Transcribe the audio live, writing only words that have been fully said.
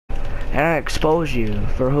and I expose you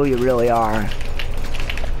for who you really are.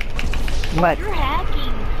 What? You're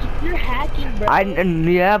hacking. You're hacking, bro.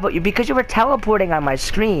 Yeah, but because you were teleporting on my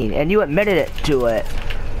screen and you admitted it to it.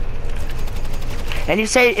 And you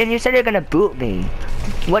say you're gonna boot me.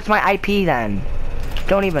 What's my IP then?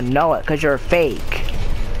 Don't even know it because you're fake.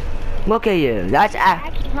 Look at you. That's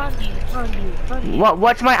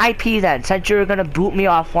what's my IP then? Since you're gonna boot me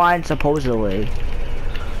offline supposedly.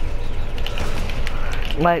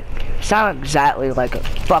 Like, sound exactly like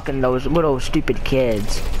fucking those little stupid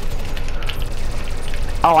kids.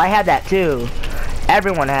 Oh, I had that too.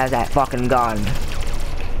 Everyone has that fucking gun.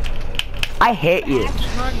 I hate you.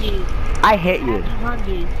 I hate you.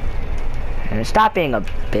 And stop being a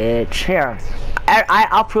bitch. Here.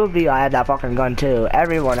 I'll prove to you I have that fucking gun too.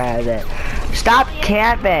 Everyone has it. Stop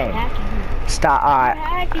camping. Stop.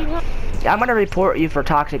 Alright. I'm gonna report you for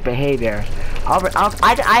toxic behavior.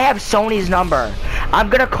 I have Sony's number. I'm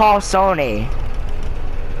gonna call Sony.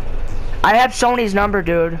 I have Sony's number,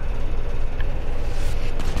 dude.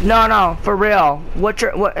 No, for real. What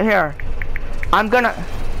here? I'm gonna.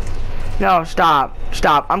 No, stop.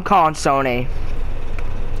 I'm calling Sony.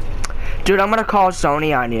 Dude, I'm gonna call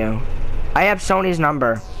Sony on you. I have Sony's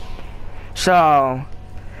number. So,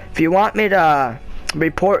 if you want me to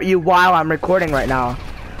report you while I'm recording right now,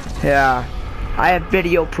 yeah, I have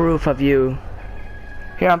video proof of you.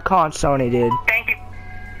 Here, I'm calling Sony, dude. Thank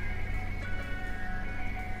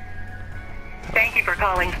you for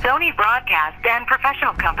calling Sony Broadcast and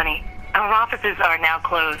Professional Company. Our offices are now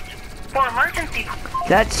closed. For emergency...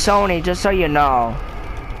 That's Sony, just so you know.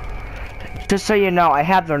 Just so you know, I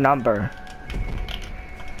have their number.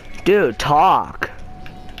 Dude, talk.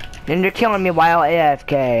 And you're killing me while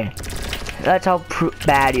AFK. That's how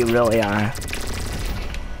bad you really are.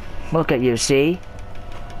 Look at you, see?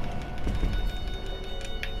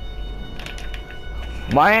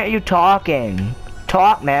 Why aren't you talking?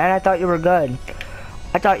 Talk, man. I thought you were good.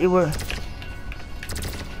 I thought you were...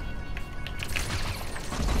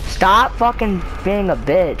 Stop fucking being a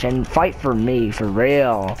bitch and fight for me, for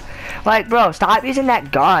real. Like, bro, stop using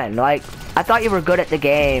that gun. Like, I thought you were good at the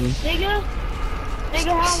game. Nigga,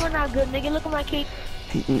 how am I not good? Nigga, look at my KD.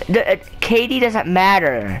 KD doesn't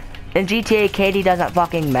matter. In GTA, KD doesn't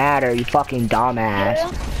fucking matter, you fucking dumbass.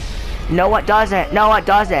 Yeah. No, it doesn't. No, it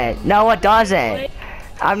doesn't. No, it doesn't. Wait.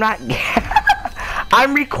 I'm not...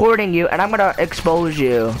 I'm recording you, and I'm gonna expose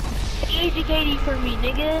you. Age KD for me,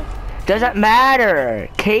 nigga. Doesn't matter.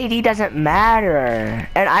 KD doesn't matter.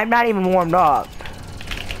 And I'm not even warmed up.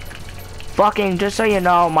 Fucking, just so you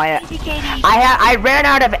know, I ran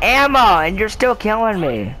out of ammo, and you're still killing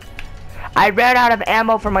me. I ran out of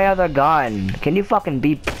ammo for my other gun. Can you fucking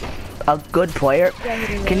be a good player?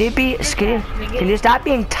 Can you stop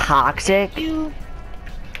being toxic?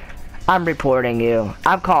 I'm reporting you.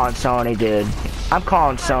 I'm calling Sony, dude. I'm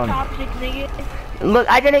calling Sony. Look,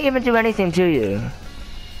 I didn't even do anything to you.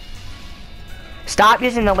 Stop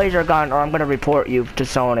using the laser gun or I'm gonna report you to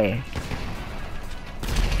Sony.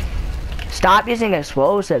 Stop using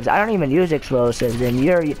explosives. I don't even use explosives and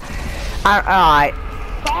alright.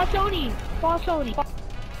 Call Sony. Call Sony.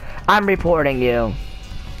 I'm reporting you.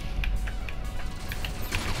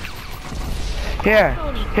 Here,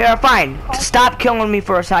 fine. Stop killing me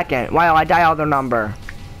for a second while I dial their number.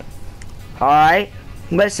 Alright?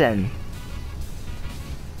 Listen.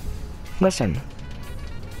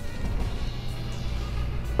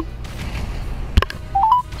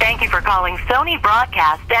 Thank you for calling Sony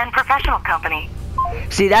Broadcast and Professional Company.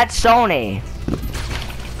 See, that's Sony.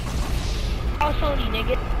 Call Sony,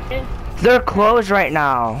 nigga. They're closed right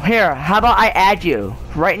now. Here, how about I add you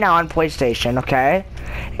right now on PlayStation, okay?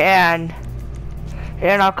 And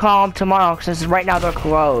I'll call them tomorrow since right now they're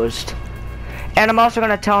closed. And I'm also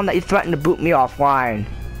gonna tell them that you threatened to boot me offline.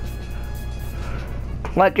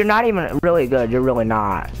 Like, you're not even really good. You're really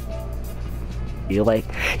not. You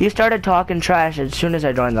started talking trash as soon as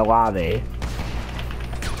I joined the lobby.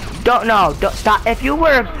 Don't stop. If you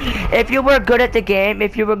were good at the game,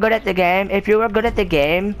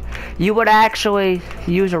 you would actually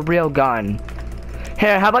use a real gun.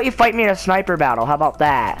 Here, how about you fight me in a sniper battle? How about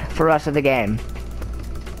that for the rest of the game?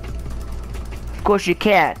 Of course you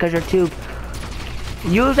can't, cause you're too.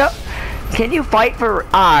 Can you fight for?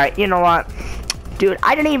 Alright, you know what, dude?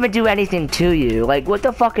 I didn't even do anything to you. Like, what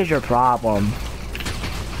the fuck is your problem?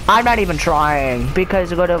 I'm not even trying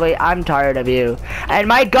because literally I'm tired of you. And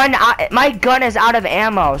my gun is out of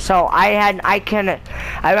ammo, so I ran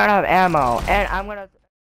out of ammo, and I'm gonna.